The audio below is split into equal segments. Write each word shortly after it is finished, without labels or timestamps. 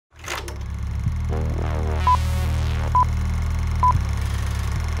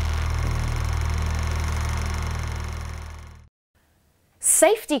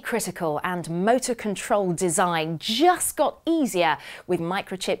Safety critical and motor control design just got easier with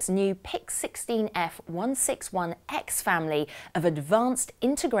Microchip's new PIC16F161x family of advanced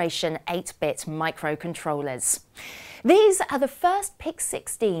integration 8-bit microcontrollers. These are the first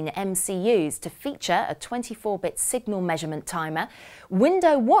PIC16 MCUs to feature a 24-bit signal measurement timer,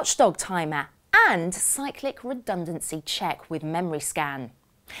 window watchdog timer and cyclic redundancy check with memory scan.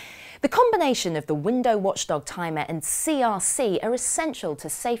 The combination of the window watchdog timer and CRC are essential to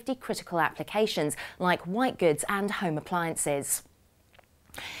safety critical applications like white goods and home appliances.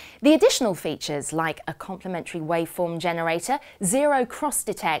 The additional features like a complementary waveform generator, zero cross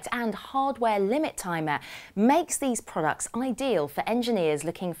detect and hardware limit timer makes these products ideal for engineers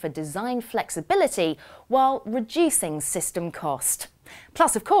looking for design flexibility while reducing system cost.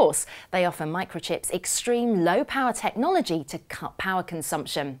 Plus, of course, they offer Microchip's extreme low power technology to cut power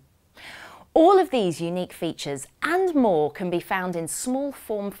consumption. All of these unique features and more can be found in small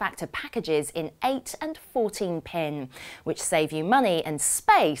form factor packages in 8 and 14 pin, which save you money and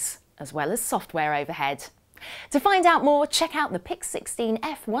space as well as software overhead. To find out more, check out the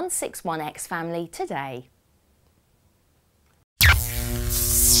PIC16F161x family today.